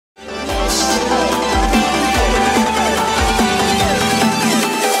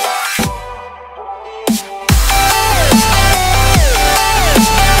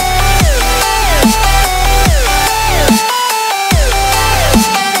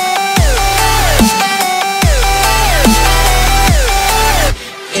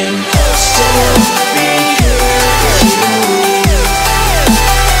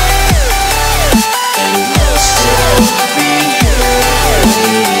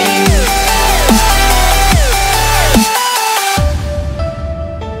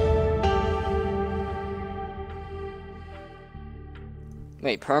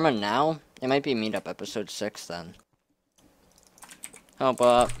perma now, it might be meetup episode 6 then. Help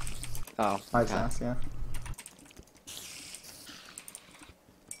up. Oh, Nice okay. ass, yeah.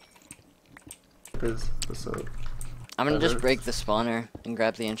 So I'm gonna just break the spawner and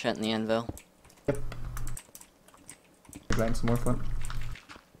grab the enchant and the anvil. Yep. Grind some more fun.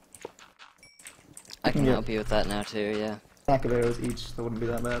 I can help you with that now too, yeah. Pack of arrows each, that wouldn't be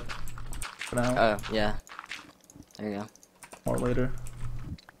that bad. For now. Oh, yeah. There you go. More later.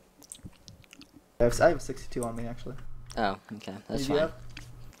 I have 62 on me actually. Oh, okay, that's fine.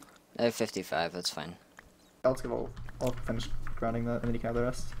 I have 55, that's fine. I'll finish grounding that and then you can have the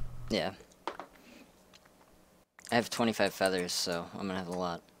rest. Yeah. I have 25 feathers, so I'm gonna have a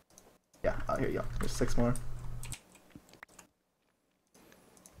lot. Yeah, here you go. There's 6 more.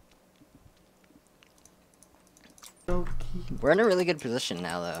 We're in a really good position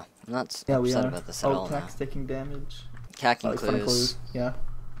now, though. I'm not upset about this at all now. Cack's taking damage. Cacking kloos. Yeah.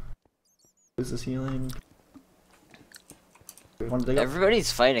 Kloos is healing.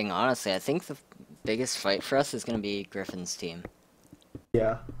 Everybody's fighting, honestly. I think the biggest fight for us is going to be Griffin's team.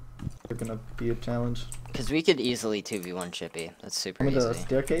 Yeah. They're going to be a challenge. Because we could easily 2v1 Chippy. That's super easy. The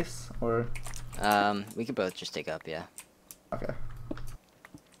staircase? Or? We could both just take up, yeah. Okay.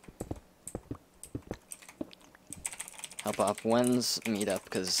 Help up. When's meetup?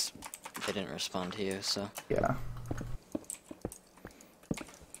 Because they didn't respond to you, so. Yeah.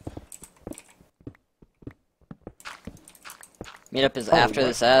 Meetup is after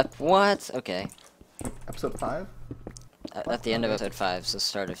this app. What? Okay. Episode 5? At the end of episode 5, so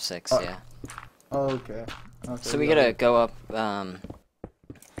start of 6, yeah. Okay. So we gotta go up,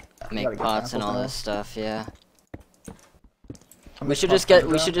 make pots and all this stuff, yeah. We should just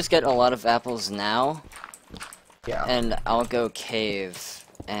get a lot of apples now. Yeah. And I'll go cave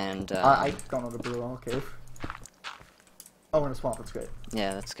and I don't know the brew, I'll cave. Oh, we're in a swamp, that's great.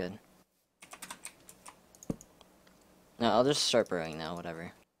 Yeah, that's good. No, I'll just start brewing now,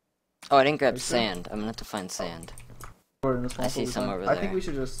 whatever. Oh, I didn't grab sand. I'm gonna have to find sand. We're in the swamp. I see some over there. I think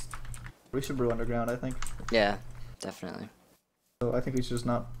we should brew underground, I think. Yeah, definitely. So I think we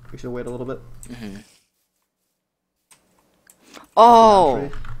should wait a little bit.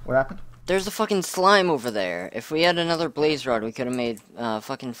 Oh! What happened? There's a fucking slime over there. If we had another blaze rod, we could have made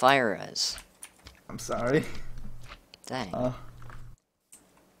fucking fire res. I'm sorry. Dang.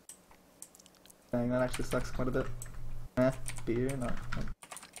 Dang, that actually sucks quite a bit. Beer, no.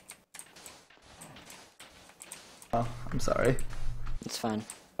 Oh, I'm sorry. It's fine.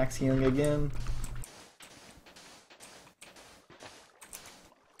 Max healing again.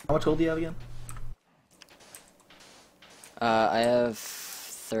 How much gold do you have again? I have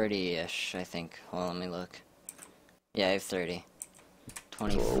 30-ish, I think. Hold on, let me look. Yeah, I have 30.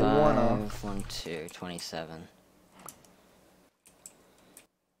 25, 1, 2, 27.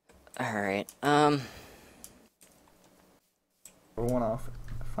 Alright, We're 1 off.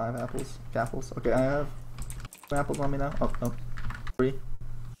 5 apples. Apples. Okay, I have 2 apples on me now. Oh, no. 3.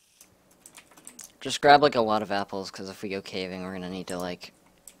 just grab like a lot of apples, because if we go caving, we're gonna need to like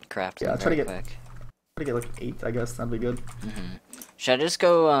craft them very quick. Try to get like 8, I guess. That'd be good. Should I just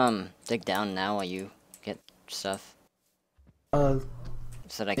go dig down now while you get stuff? So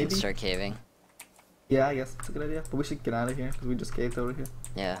that I can start caving. Yeah, I guess it's a good idea. But we should get out of here because we just caved over here.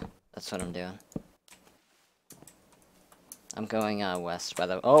 Yeah, that's what I'm doing. I'm going west by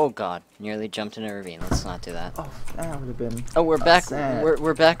the. Oh god, nearly jumped in a ravine. Let's not do that. Oh, that would have been. Oh, we're back. Sad.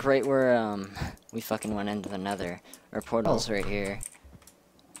 We're back right where we fucking went into the Nether. Our portal's right here.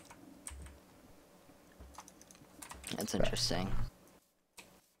 That's interesting.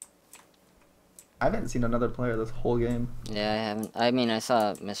 I haven't seen another player this whole game. Yeah, I haven't. I mean, I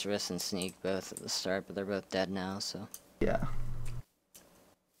saw Miss Riss and Sneak both at the start, but they're both dead now, so. Yeah.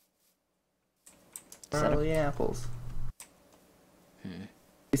 Early apples.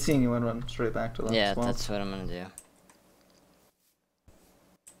 He's seeing you and run straight back to the Yeah, swamp. that's what I'm gonna do.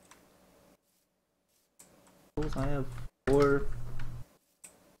 I have 4.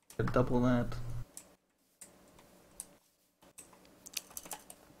 Double that.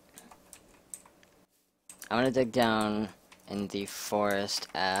 I'm gonna dig down in the forest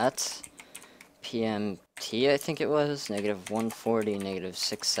at PMT, I think it was, -140,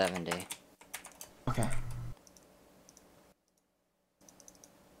 -670. Okay.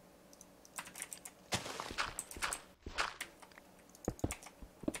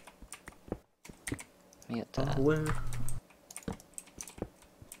 Let me get that. Where?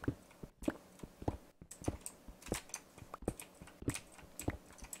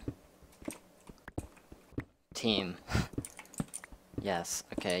 Team. Yes,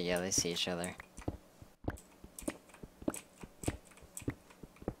 okay, yeah, they see each other.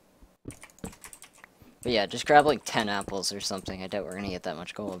 But yeah, just grab like 10 apples or something. I doubt we're gonna get that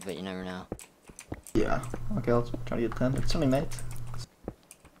much gold, but you never know. Yeah. Okay, I'll try to get 10. It's only night.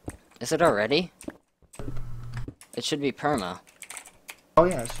 Is it already? It should be perma. Oh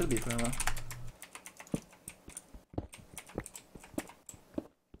yeah, it should be perma.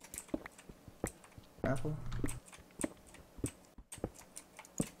 Apple.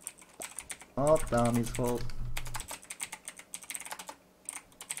 Oh, Dommy's fault.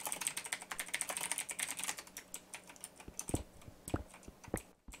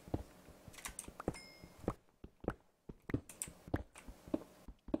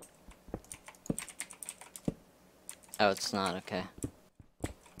 Oh, it's not, okay.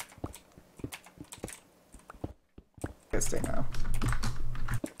 Okay, stay now.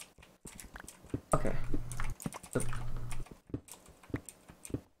 Okay.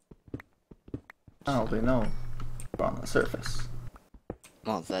 Oh, they know we're on the surface.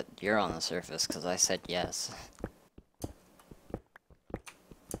 Well, that you're on the surface, because I said yes. I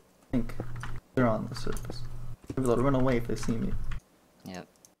think they're on the surface. Maybe they'll run away if they see me. Yep.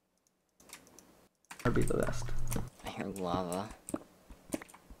 Or be the best. I hear lava.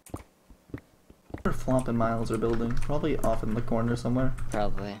 Where Flomp and Miles are building. Probably off in the corner somewhere.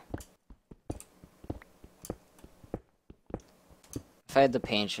 Probably. If I had the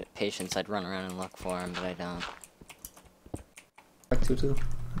patience, I'd run around and look for him, but I don't. Back 2-2.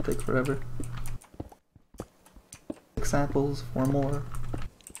 It'll take forever. 6 apples, 4 more.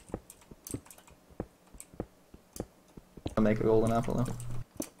 I'll make a golden apple though.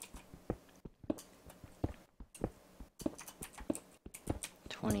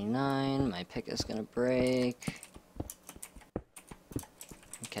 My pick is gonna break.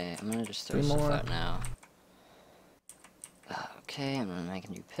 Okay, I'm gonna just throw 3 stuff more. out now. Okay, I'm gonna make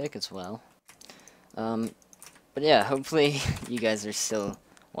a new pick as well. But yeah, hopefully you guys are still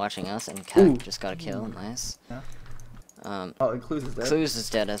watching us, and Cat just got a kill, nice. Yeah. Oh, and Kloos is dead. Kloos is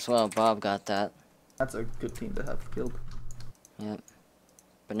dead as well, Bob got that. That's a good team to have killed. Yep.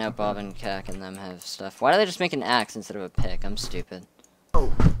 But now Bob and Cack and them have stuff. Why do they just make an axe instead of a pick? I'm stupid. Oh,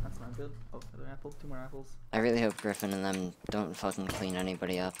 that's not good. Oh, another apple, 2 more apples. I really hope Griffin and them don't fucking clean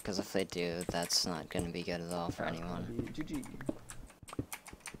anybody up, because if they do, that's not gonna be good at all for anyone. GG.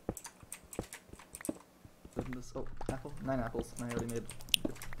 Oh, apple? 9 apples, and I already made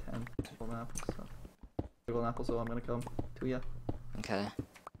 10 golden apples, so. Golden apple, so I'm gonna come to ya. Okay.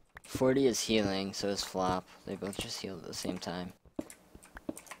 40 is healing, so is Flop. They both just healed at the same time.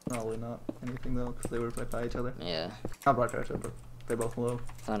 Probably not anything though, because they were right by each other. Yeah. Not right by each other, but they're both low.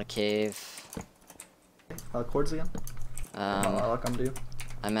 Found a cave. Chords again? I'll come to you.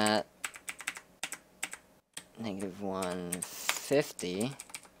 I'm at negative 150.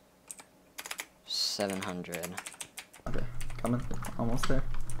 700. Okay, coming. Almost there.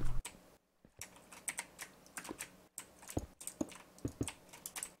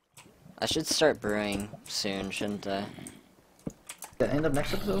 I should start brewing soon, shouldn't I? The end of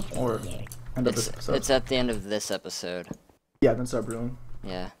next episode? Or end of this episode? It's at the end of this episode. Yeah, then start brewing.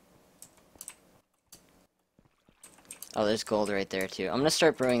 Yeah. Oh, there's gold right there too. I'm gonna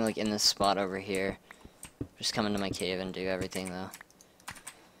start brewing like in this spot over here. Just come into my cave and do everything though.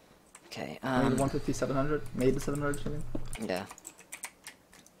 Okay, Made 150, 700? Made the 700, you mean? Yeah.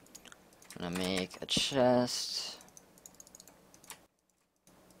 I'm gonna make a chest.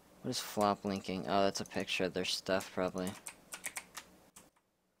 What is Flop linking? Oh, that's a picture of their stuff, probably.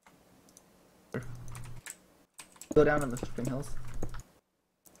 Go down in the Spring Hills.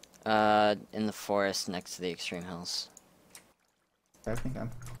 In the forest next to the Extreme Hills. I think I'm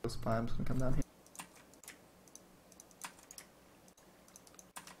close by. I'm just gonna come down here.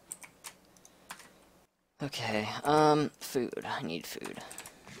 Okay, food. I need food.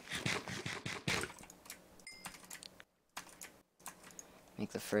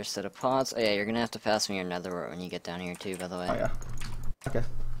 Make the first set of pots. Oh yeah, you're gonna have to pass me your nether when you get down here too, by the way. Oh yeah. Okay.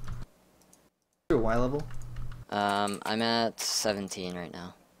 Your Y level? I'm at 17 right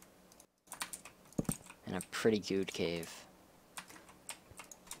now. In a pretty good cave.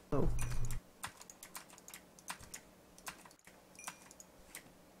 Oh.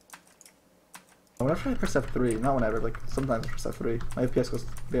 Whenever I press F3, not whenever, like sometimes I press F3, my FPS goes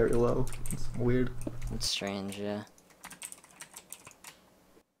very low. It's weird. It's strange, yeah.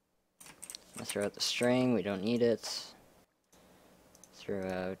 I'm gonna throw out the string, we don't need it. Throw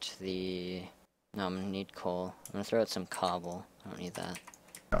out the... No, I'm gonna need coal. I'm gonna throw out some cobble. I don't need that.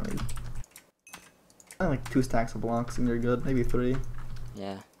 Don't need. I like 2 stacks of blocks and you're good. Maybe 3.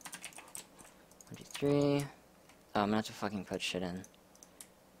 Yeah. 23. Oh, I'm gonna have to fucking put shit in.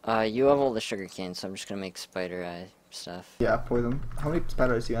 You have all the sugar cane, so I'm just gonna make spider eye stuff. Yeah, poison. How many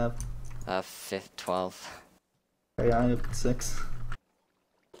spider eyes do you have? 12. Okay, I have 6.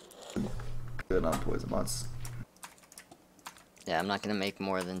 Good on poison bots. Yeah, I'm not gonna make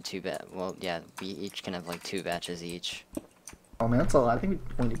more than 2 well, yeah, we each can have like 2 batches each. Oh man, that's a lot. I think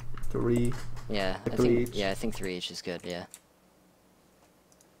we only need 3. Yeah, Like I 3 think, each. yeah, I think 3 each is good, yeah.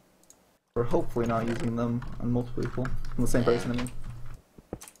 We're hopefully not using them on multiple people. On the same person, I mean.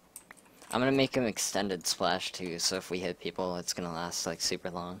 I'm gonna make them extended splash too, so if we hit people, it's gonna last like super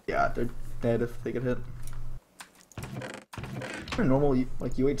long. Yeah, they're dead if they get hit. For normal,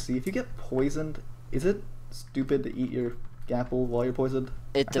 like UHC, if you get poisoned, is it stupid to eat your gapple while you're poisoned?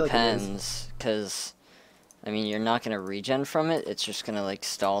 It I feel like depends, cause I mean you're not gonna regen from it. It's just gonna like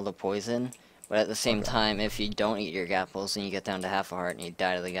stall the poison. But at the same time, if you don't eat your gapples and you get down to half a heart and you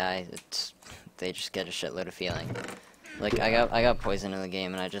die to the guy, they just get a shitload of healing. Like Yeah. I got poisoned in the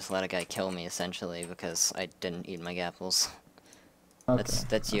game and I just let a guy kill me essentially because I didn't eat my gapples. Okay.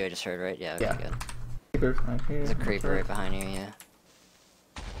 That's you I just heard, right? Yeah, okay, Yeah. good. Creeper right here. There's a creeper right behind you, yeah.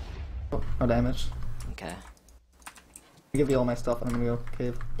 Oh, no damage. Okay. I give you all my stuff and I'm gonna go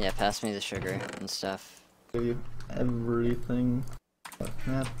cave. Yeah, pass me the sugar and stuff. Give you everything.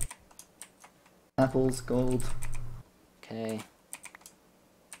 Yeah. Apples, gold. Okay.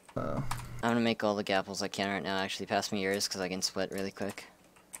 Uh, I'm gonna make all the gapples I can right now. Actually, pass me yours because I can split really quick.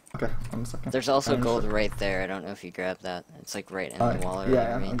 okay, 1 second. There's also gold right there. I don't know if you grabbed that. It's like right in the wall.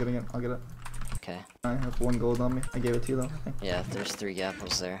 Yeah, I'm getting it. I'll get it. Okay. I have 1 gold on me. I gave it to you though, I think. Yeah, there's 3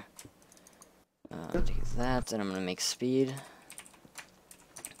 gapples there. Do that, and I'm gonna make speed.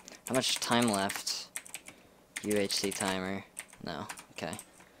 How much time left? UHC timer. No. Okay.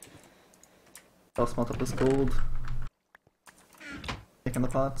 I'll smelt up this gold. Taking the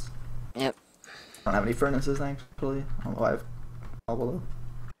pots. Yep. I don't have any furnaces actually. Oh, I have Poopaloo.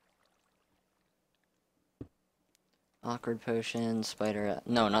 Awkward potion, spider.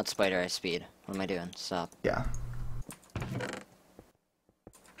 No, not spider eye speed. What am I doing? Stop. Yeah.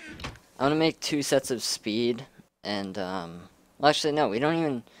 I'm gonna make 2 sets of speed, and well, actually no, we don't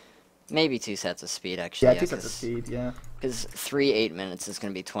even. Maybe 2 sets of speed actually. Yeah, 2 sets of speed. Yeah. Because 3 8 minutes is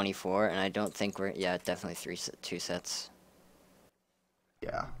gonna be 24, and I don't think we're. Yeah, definitely 2 sets.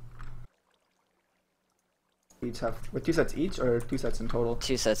 Yeah. We each have with 2 sets each or 2 sets in total.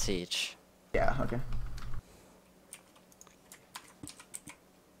 2 sets each. Yeah. Okay.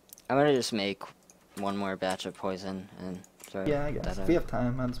 I'm gonna just make 1 more batch of poison and throw Yeah, I guess that if out. we have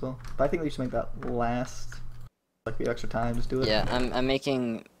time, might as well. But I think we should make that last. Like we have extra time, just do it. Yeah, I'm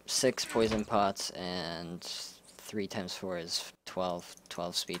making 6 poison pots and 3 times 4 is 12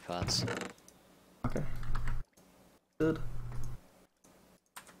 speed pots. Okay. Good.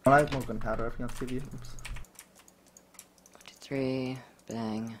 Oh, I have more gunpowder. I forgot to give you. Oops. 1, 2, 3,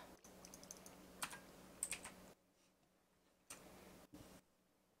 bang.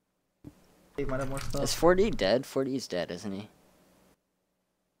 Dave might have more stuff. Is 4D dead? 4D's dead, isn't he?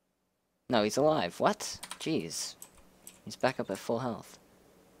 No, he's alive. What? Jeez. He's back up at full health.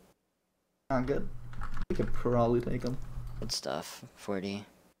 Not good. We could probably take him. Good stuff. 4D.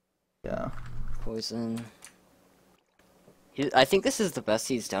 Yeah. Poison. I think this is the best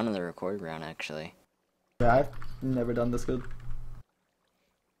he's done in the record round, actually. Yeah, I've never done this good.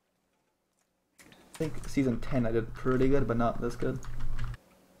 I think season 10 I did pretty good, but not this good.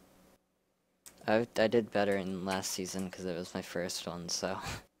 I did better in last season because it was my first one, so.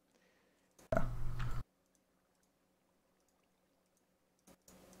 Yeah.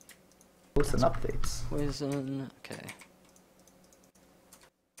 Posts and updates. Poison. Okay.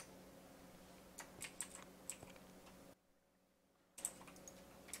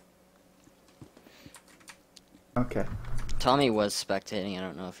 Okay. Tommy was spectating. I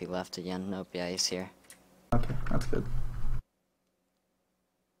don't know if he left again. Nope. Yeah, he's here. Okay, that's good.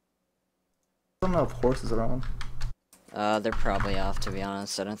 I don't know if horses are on. They're probably off, to be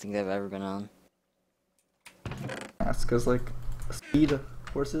honest. I don't think they've ever been on. That's because, like, speed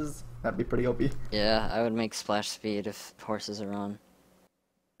horses, that'd be pretty OP. Yeah, I would make splash speed if horses are on.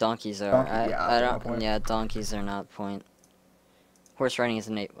 Donkeys are. Donkey, yeah, I no don't. point. Yeah, donkeys are not point. Horse riding is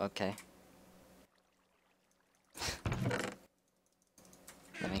an 8. Okay.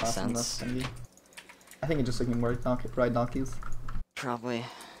 That makes Awesome, sense. that's thingy. I think it's just looking more ride donkeys. Probably.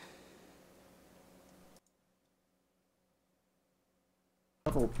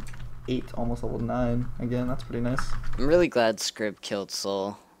 Level 8, almost level 9. Again, that's pretty nice. I'm really glad Scrib killed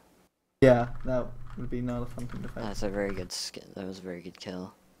Soul. Yeah, that would be not a fun thing to fight. That's a very good that was a very good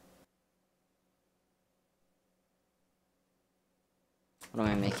kill. What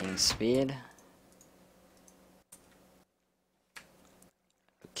am I making? Speed?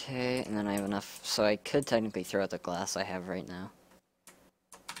 Okay, and then I have enough, so I could technically throw out the glass I have right now.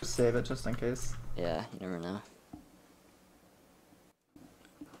 Just save it just in case. Yeah, you never know.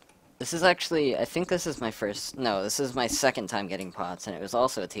 This is actually, I think this is my first, no, this is my second time getting pots, and it was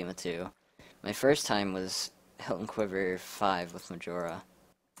also a team of 2. My first time was Hilton Quiver 5 with Majora.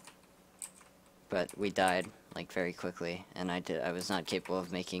 But we died, like, very quickly, and I was not capable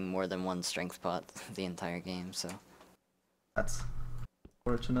of making more than 1 strength pot the entire game, so. That's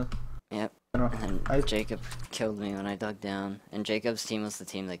fortunate. Yep. And Jacob killed me when I dug down, and Jacob's team was the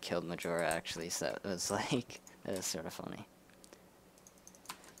team that killed Majora, actually, so it was like, it was sort of funny.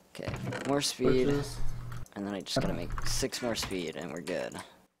 Okay, more speed, and then I just gotta make 6 more speed, and we're good.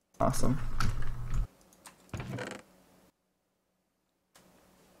 Awesome.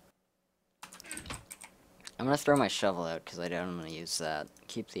 I'm gonna throw my shovel out, because I don't want to use that.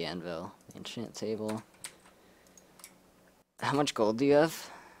 Keep the anvil, the enchant table. How much gold do you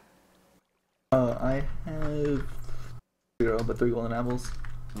have? I have 0, but 3 golden apples.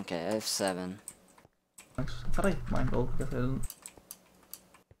 Okay, I have 7. Actually, I thought I mined gold, I guess I didn't.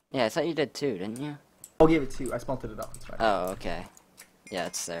 Yeah, I thought you did too, didn't you? I'll give it 2, I smelted it up, that's right. Oh, okay. Yeah,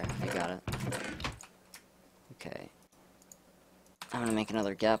 it's there. I got it. Okay. I'm gonna make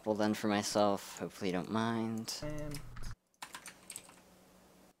another gapple then for myself. Hopefully you don't mind. And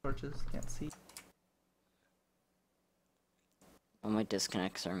torches, can't see. All my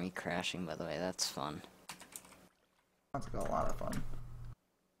disconnects are me crashing, by the way. That's fun. Sounds like a lot of fun.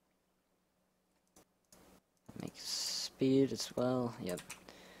 Make speed as well. Yep.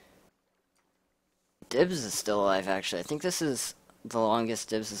 Dibs is still alive, actually. I think this is the longest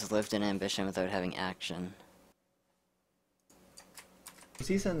Dibs has lived in Ambition without having action.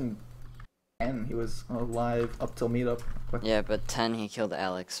 Season 10, he was alive up till meetup. Yeah, but 10 he killed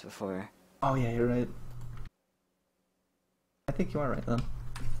Alex before. Oh yeah, you're right. I think you are right then.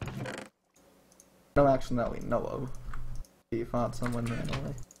 No action that we know of. He fought someone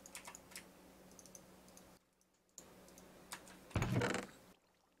randomly.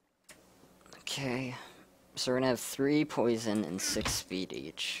 Okay. So we're gonna have 3 poison and 6 speed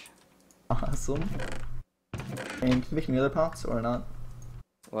each. Awesome. And make any other pots or not?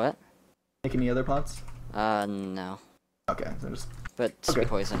 What? Make any other pots? No. Okay, so just... But okay.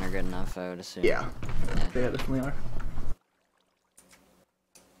 Poison are good enough, I would assume. Yeah. They definitely are.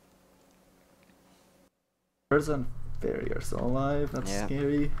 Verzuh and Fairy are still alive, that's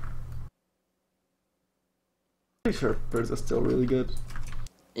scary. Pretty sure Verzuh's still really good.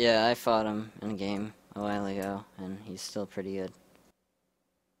 Yeah, I fought him in a game a while ago, and he's still pretty good.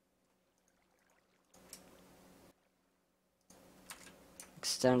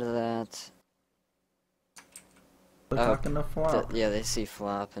 Extend to that. They're talking to Flop. Yeah, they see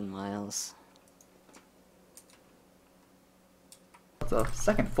Flop and Miles. That's a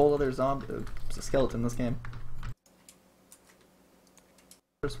second full other zombie, skeleton in this game.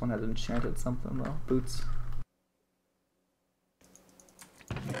 First one had enchanted something though. Boots.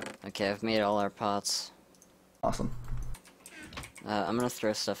 Okay, I've made all our pots. Awesome. I'm gonna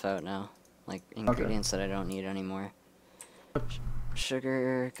throw stuff out now. Like, ingredients that I don't need anymore.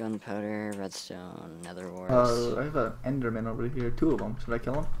 Sugar, gunpowder, redstone, nether wars. I have an enderman over here. 2 of them. Should I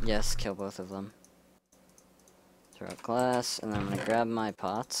kill them? Yes, kill both of them. Throw out glass, and then I'm gonna grab my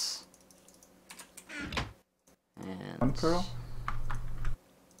pots. And... 1 pearl?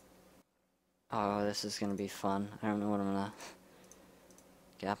 Oh, this is gonna be fun. I don't know what I'm gonna...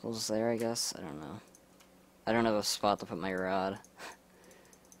 Gapple's there, I guess? I don't know. I don't have a spot to put my rod.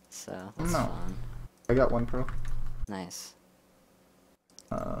 So, that's fun. I got 1 pearl. Nice.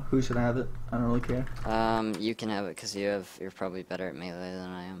 Who should have it? I don't really care. You can have it because you're probably better at melee than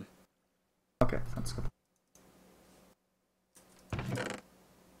I am. Okay, sounds good.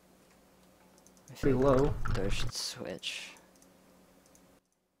 Pretty low. Those should switch.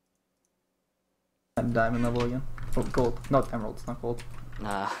 And diamond level again. Oh, gold. No, emeralds, not gold.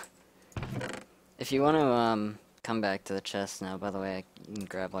 Nah. If you want to come back to the chest now, by the way, you can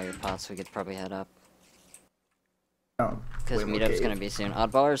grab all your pots. We could probably head up. Because meetup's gonna be soon.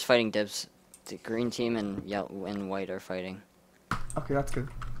 Oddballer's fighting Dibs. The green team and yellow and white are fighting. Okay, that's good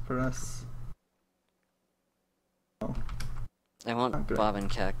for us. Oh. I want Bob and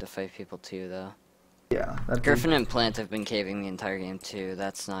Cack to fight people too, though. Yeah. Griffin and Plant have been caving the entire game too.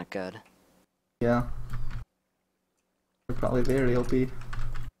 That's not good. Yeah. They're probably very OP. Check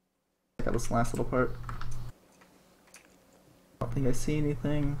out this last little part. I don't think I see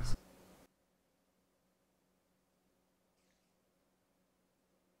anything.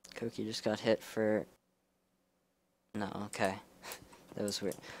 Koki just got hit for... No, okay. That was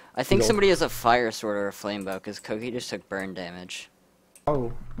weird. I think somebody has a fire sword or a flame bow, because Koki just took burn damage.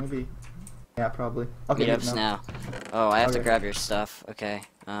 Oh, maybe. Yeah, probably. Okay, Meetups now. Oh, I have to Okay. grab your stuff. Okay.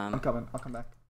 I'm coming. I'll come back.